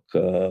ISOC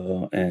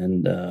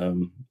and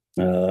an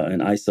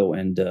ISO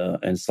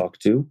and SOC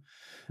 2.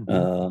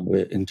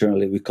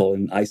 Internally, we call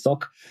it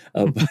ISOC,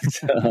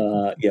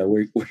 but yeah,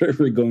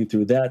 we're going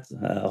through that.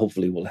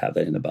 Hopefully, we'll have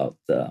that in about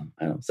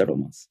several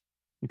months.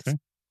 Okay,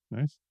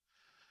 nice.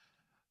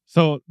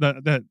 So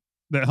that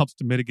helps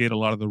to mitigate a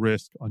lot of the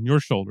risk on your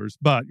shoulders,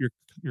 but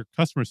your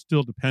customers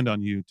still depend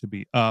on you to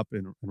be up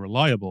and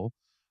reliable.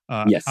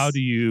 Yes. How do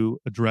you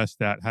address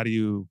that? How do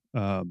you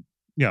how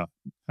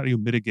do you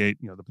mitigate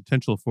the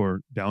potential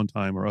for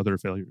downtime or other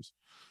failures?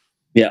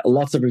 Yeah,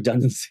 lots of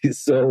redundancies.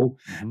 So,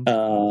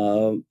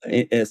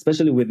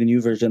 especially with the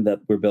new version that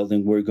we're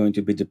building, we're going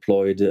to be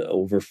deployed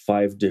over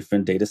 5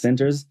 different data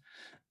centers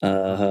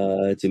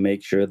to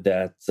make sure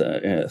that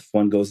if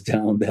one goes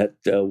down, that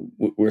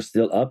we're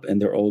still up,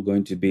 and they're all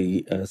going to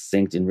be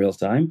synced in real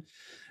time.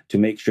 To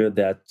make sure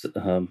that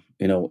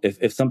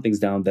if something's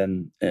down,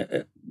 then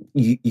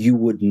you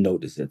wouldn't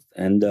notice it,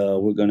 and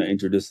we're going to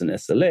introduce an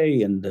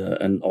SLA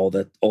and all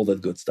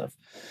that good stuff.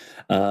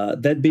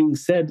 That being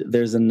said,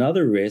 there's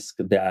another risk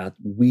that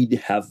we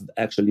have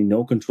actually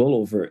no control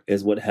over: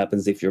 is what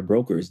happens if your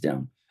broker is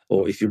down,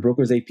 or if your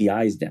broker's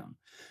API is down.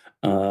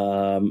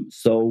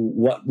 So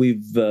what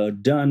we've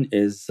done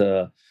is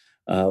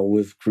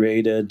we've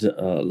created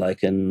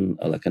like an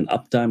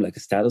uptime, like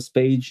a status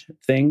page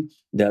thing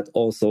that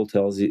also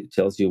tells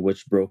you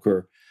which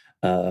broker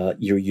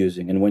you're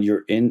using, and when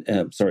you're in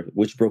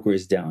which broker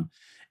is down,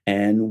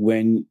 and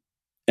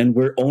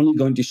we're only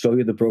going to show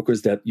you the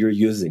brokers that you're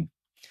using.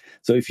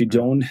 So if you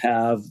don't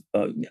have,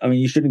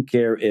 you shouldn't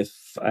care if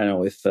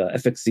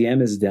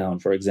FXCM is down,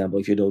 for example,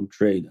 if you don't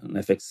trade on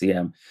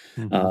FXCM.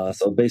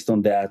 So based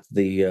on that,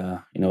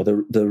 the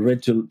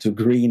red to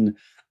green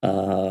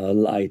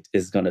light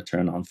is going to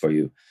turn on for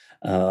you.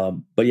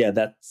 But yeah,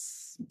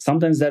 that's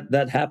sometimes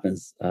that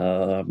happens,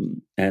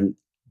 and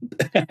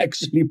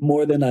actually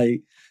more than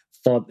I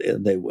thought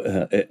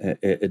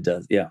it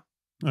does. Yeah,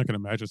 I can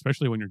imagine,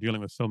 especially when you're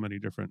dealing with so many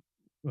different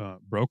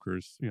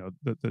brokers.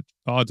 The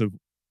odds of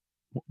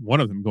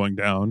one of them going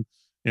down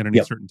in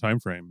any certain time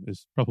frame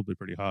is probably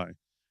pretty high,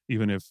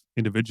 even if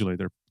individually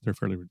they're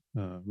fairly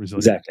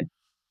resilient.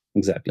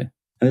 Exactly.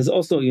 And there's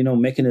also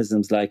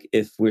mechanisms like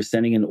if we're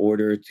sending an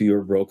order to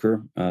your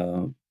broker,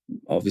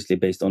 obviously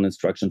based on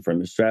instruction from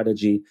your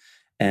strategy,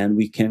 and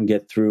we can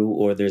get through,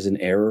 or there's an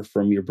error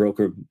from your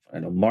broker,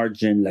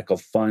 margin, lack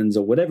of funds,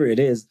 or whatever it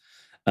is.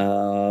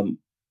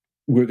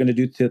 We're going to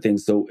do 2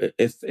 things. So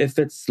if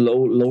it's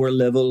lower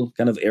level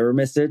kind of error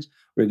message,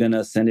 we're going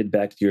to send it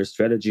back to your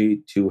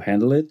strategy to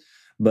handle it.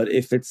 But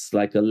if it's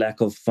like a lack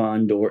of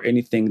fund or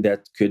anything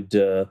that could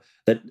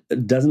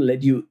that doesn't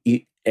let you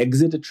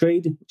exit a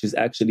trade, which is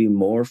actually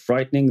more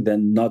frightening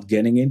than not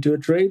getting into a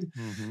trade,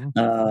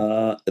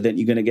 then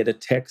you're going to get a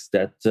text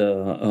that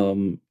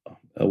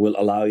will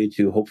allow you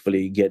to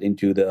hopefully get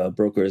into the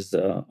broker's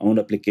own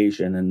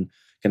application and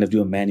kind of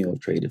do a manual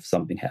trade if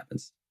something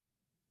happens.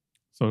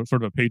 So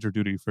sort of a pager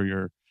duty for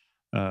your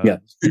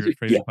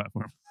trading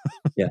platform.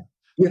 Yeah,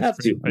 you have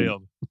to.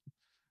 Failed.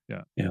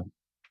 Yeah.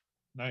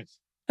 Nice.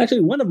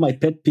 Actually, one of my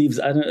pet peeves,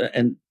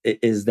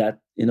 is that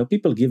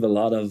people give a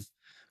lot of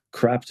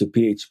crap to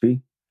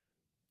PHP.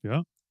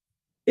 Yeah.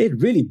 It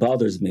really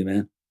bothers me,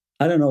 man.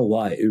 I don't know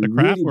why. The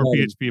crap or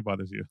PHP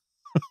bothers you?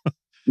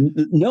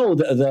 No,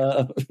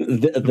 the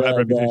bad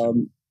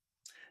reputation.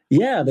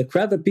 The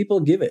crap that people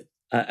give it.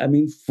 I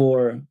mean,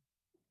 for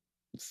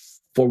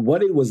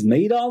what it was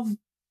made of,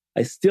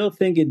 I still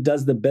think it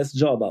does the best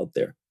job out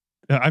there.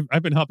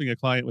 I've been helping a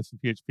client with some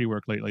PHP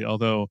work lately,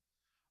 although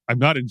I'm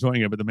not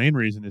enjoying it. But the main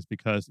reason is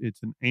because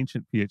it's an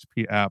ancient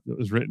PHP app that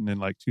was written in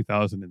like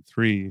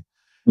 2003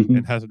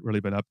 and hasn't really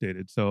been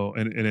updated. So,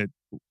 and it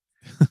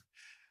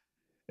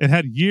it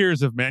had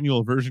years of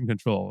manual version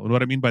control. And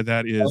what I mean by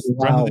that is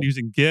rather than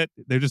using Git,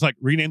 they just like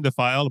rename the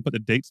file and put the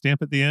date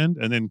stamp at the end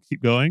and then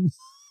keep going.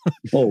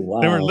 Oh,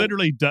 wow. There were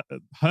literally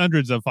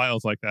hundreds of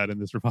files like that in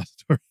this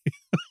repository.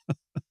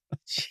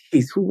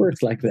 Jeez, who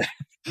works like that?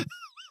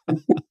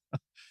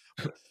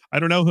 I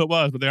don't know who it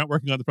was, but they're not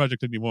working on the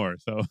project anymore.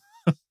 So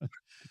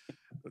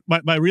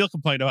my real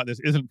complaint about this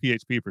isn't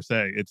PHP per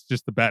se. It's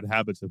just the bad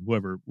habits of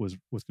whoever was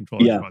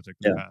controlling the project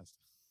in the past.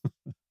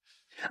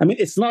 I mean,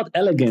 it's not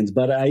elegant,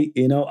 but I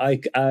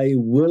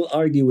will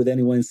argue with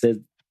anyone who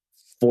said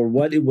for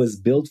what it was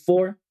built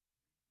for,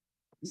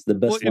 it's the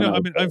best one. I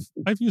mean,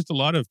 I've used a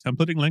lot of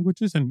templating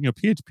languages, and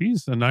PHP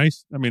is a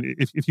nice. I mean,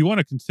 if you want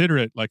to consider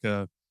it like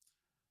a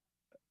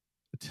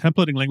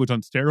templating language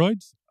on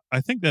steroids, I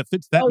think that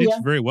fits that niche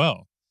very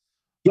well.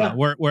 Yeah.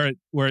 Where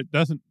it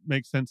doesn't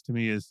make sense to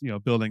me is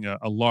building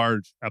a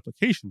large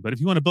application. But if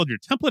you want to build your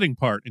templating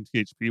part in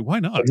PHP, why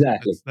not?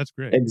 Exactly. That's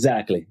great.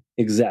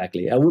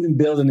 Exactly. I wouldn't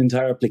build an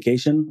entire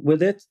application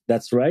with it.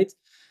 That's right.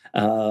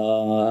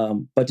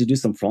 But to do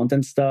some front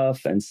end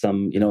stuff and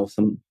some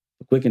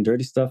quick and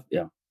dirty stuff,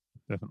 yeah,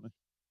 definitely.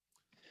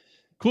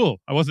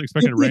 Cool. I wasn't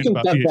expecting to rant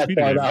about PHP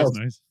today. That was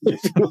nice.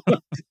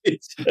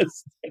 It's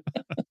just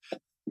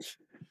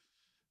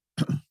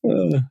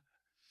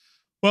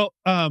well,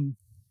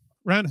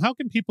 Ryan, how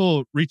can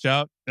people reach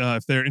out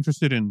if they're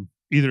interested in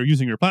either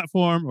using your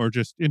platform or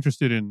just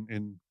interested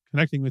in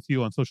connecting with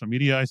you on social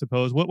media, I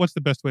suppose? What's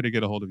the best way to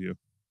get a hold of you?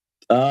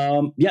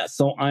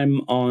 So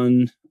I'm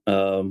on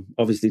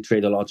obviously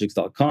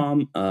Tradologics.com.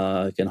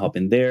 You can hop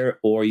in there,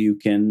 or you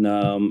can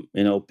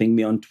ping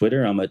me on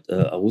Twitter. I'm at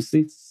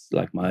Aroussi, it's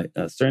like my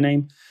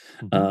surname.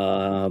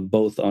 Mm-hmm.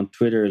 Both on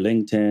Twitter,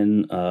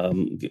 LinkedIn,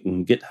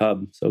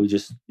 GitHub. So you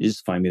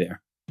just find me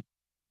there.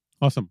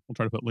 Awesome. We'll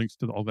try to put links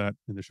to all that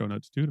in the show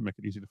notes too to make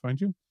it easy to find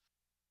you.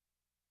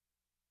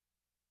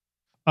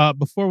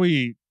 Before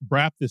we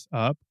wrap this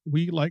up,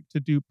 we like to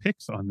do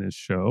picks on this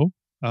show.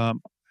 Have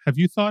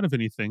you thought of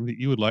anything that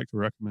you would like to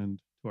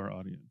recommend to our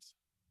audience?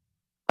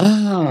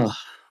 I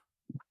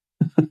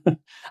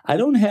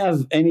don't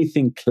have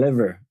anything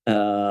clever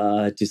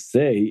to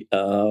say.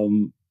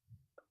 I'm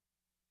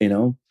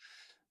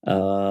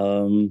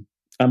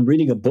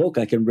reading a book.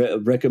 I can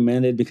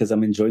recommend it because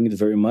I'm enjoying it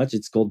very much.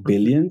 It's called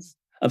Billions.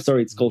 I'm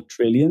sorry, it's called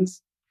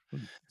Trillions.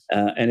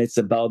 And it's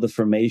about the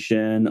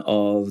formation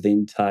of the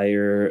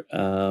entire,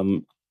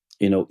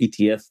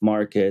 ETF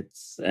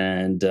markets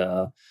and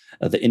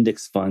the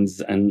index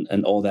funds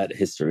and all that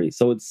history.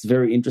 So it's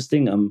very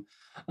interesting. I'm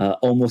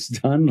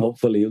almost done,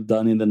 hopefully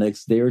done in the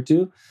next day or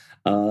two.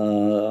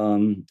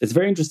 It's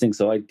very interesting.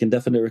 So I can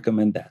definitely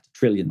recommend that.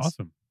 Trillions.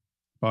 Awesome.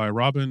 By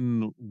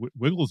Robin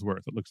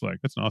Wigglesworth, it looks like.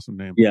 That's an awesome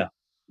name. Yeah.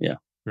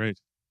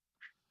 Great.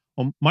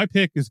 Well, my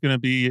pick is going to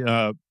be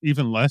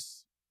even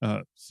less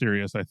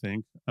serious, I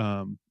think.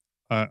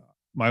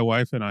 My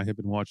wife and I have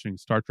been watching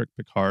Star Trek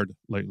Picard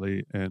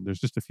lately, and there's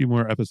just a few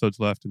more episodes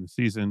left in the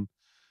season.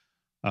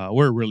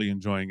 We're really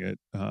enjoying it.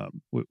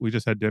 We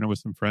just had dinner with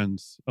some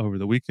friends over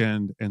the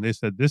weekend, and they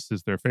said this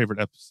is their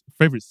favorite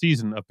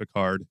season of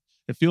Picard.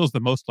 It feels the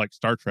most like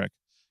Star Trek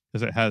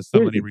because it has so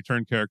many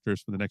return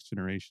characters for the next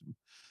generation.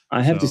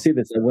 I have to say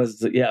this. I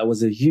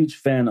was a huge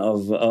fan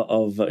of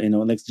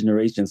Next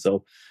Generation.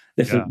 So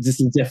this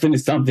is definitely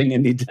something I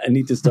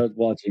need to start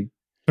watching.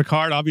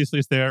 Picard obviously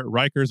is there.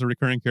 Riker's a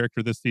recurring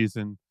character this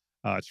season.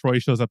 Troy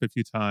shows up a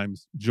few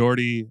times.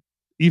 Geordi,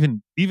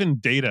 even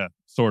Data,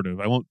 sort of.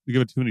 I won't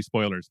give it too many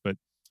spoilers, but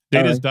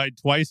Data's died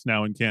twice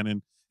now in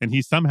canon, and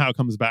he somehow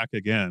comes back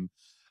again.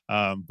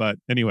 But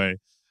anyway,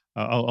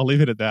 I'll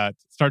leave it at that.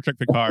 Star Trek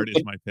Picard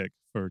is my pick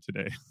for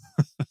today.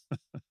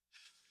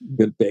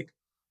 Good pick.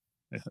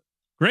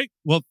 Great.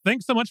 Well,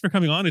 thanks so much for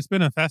coming on. It's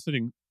been a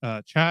fascinating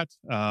chat.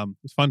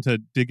 It's fun to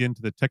dig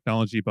into the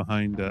technology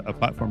behind a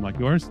platform like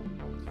yours.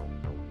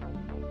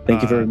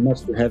 Thank you very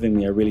much for having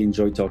me. I really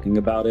enjoyed talking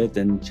about it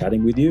and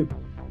chatting with you.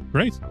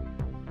 Great.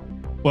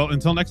 Well,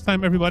 until next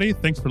time, everybody,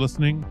 thanks for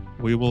listening.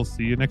 We will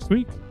see you next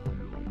week.